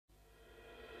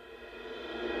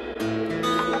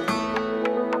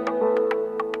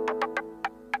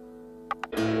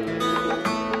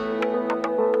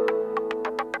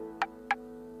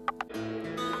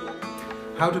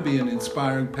How to be an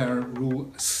inspiring parent,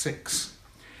 rule 6.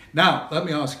 Now, let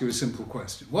me ask you a simple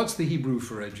question. What's the Hebrew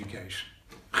for education?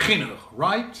 Chinuch,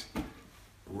 right?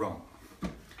 Wrong.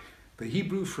 The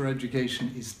Hebrew for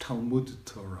education is Talmud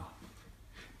Torah.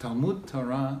 Talmud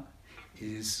Torah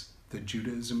is the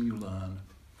Judaism you learn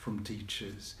from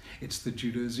teachers. It's the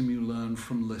Judaism you learn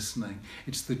from listening.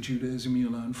 It's the Judaism you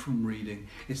learn from reading.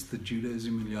 It's the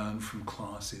Judaism you learn from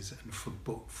classes and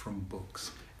from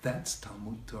books. That's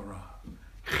Talmud Torah.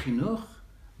 Chinuch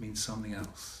means something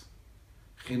else.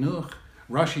 Chinuch,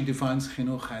 Rashi defines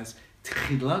chinuch as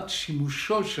tchilat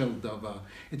shimusho shel davar.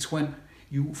 It's when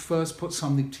you first put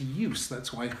something to use.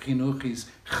 That's why chinuch is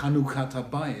chanukat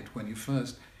habayit. When you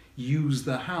first use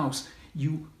the house,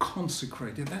 you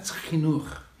consecrate it. That's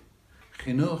chinuch.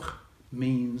 Chinuch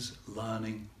means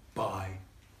learning by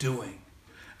doing.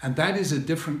 And that is a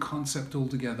different concept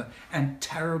altogether and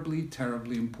terribly,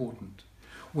 terribly important.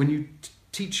 When you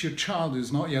teach your child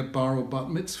who's not yet bar or bat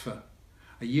mitzvah,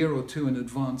 a year or two in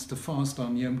advance to fast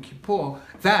on Yom Kippur,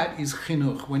 that is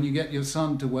chinuch. When you get your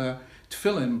son to wear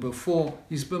tefillin before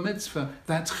his bar mitzvah,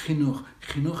 that's chinuch.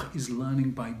 Chinuch is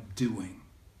learning by doing.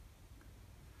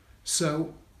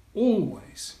 So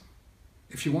always,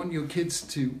 if you want your kids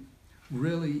to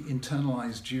really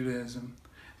internalize Judaism,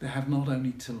 they have not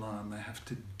only to learn, they have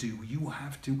to do. You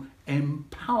have to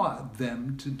empower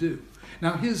them to do.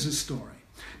 Now here's a story.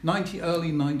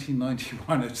 Early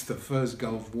 1991, it's the first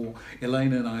Gulf War.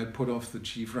 Elena and I had put off the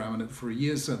chief rabbinate for a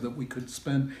year so that we could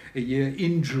spend a year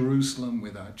in Jerusalem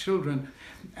with our children.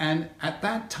 And at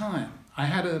that time, I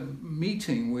had a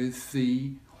meeting with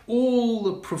all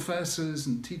the professors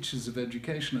and teachers of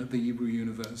education at the Hebrew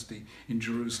University in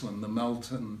Jerusalem, the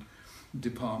Melton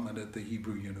department at the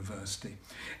Hebrew University.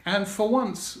 And for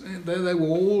once, they were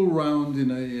all round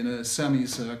in a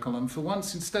semicircle, and for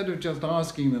once, instead of just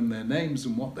asking them their names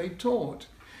and what they taught,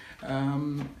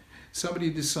 somebody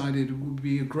decided it would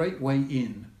be a great way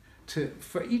in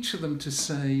for each of them to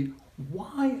say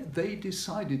why they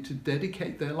decided to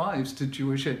dedicate their lives to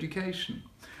Jewish education.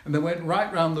 And they went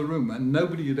right round the room, and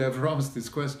nobody had ever asked this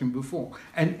question before.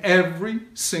 And every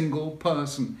single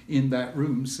person in that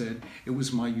room said, it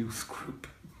was my youth group.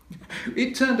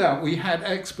 It turned out we had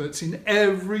experts in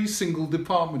every single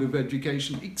department of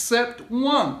education except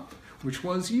one, which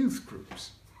was youth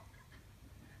groups.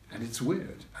 And it's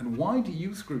weird. And why do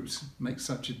youth groups make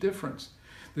such a difference?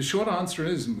 The short answer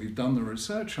is, and we've done the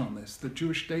research on this, that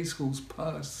Jewish day schools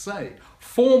per se,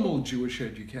 formal Jewish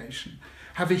education,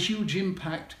 have a huge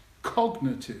impact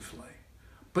cognitively,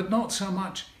 but not so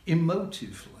much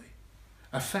emotively,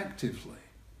 affectively.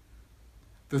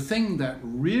 The thing that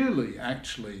really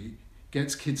actually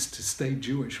gets kids to stay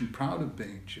Jewish and proud of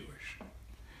being Jewish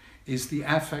is the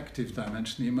affective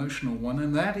dimension, the emotional one,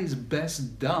 and that is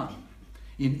best done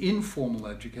in informal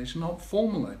education, not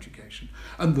formal education.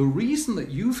 And the reason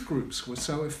that youth groups were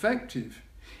so effective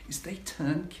is they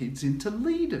turned kids into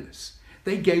leaders.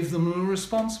 They gave them a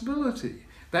responsibility.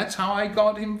 That's how I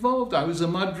got involved. I was a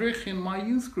madrich in my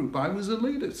youth group. I was a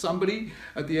leader. Somebody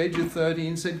at the age of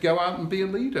 13 said, go out and be a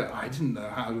leader. I didn't know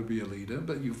how to be a leader,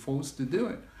 but you're forced to do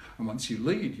it. And once you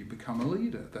lead, you become a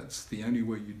leader. That's the only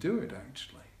way you do it,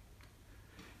 actually.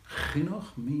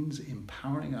 Chinuch means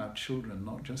empowering our children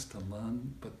not just to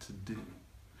learn, but to do.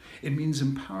 It means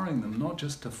empowering them not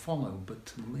just to follow, but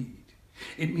to lead.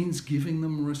 It means giving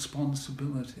them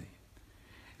responsibility.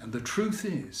 And the truth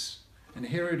is, and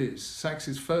here it is,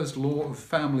 Sacks' first law of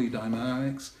family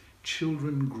dynamics,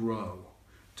 children grow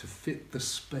to fit the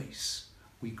space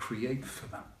we create for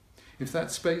them. If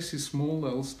that space is small,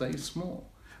 they'll stay small.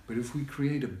 But if we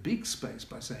create a big space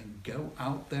by saying, go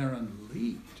out there and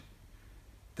lead,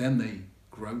 then they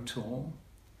grow tall,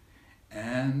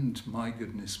 and my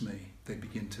goodness me, they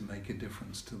begin to make a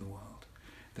difference to the world.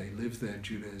 They live their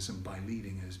Judaism by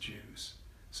leading as Jews.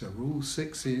 So rule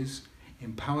 6 is,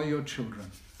 empower your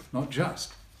children, not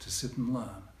just to sit and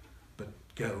learn, but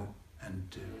go and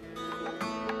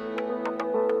do.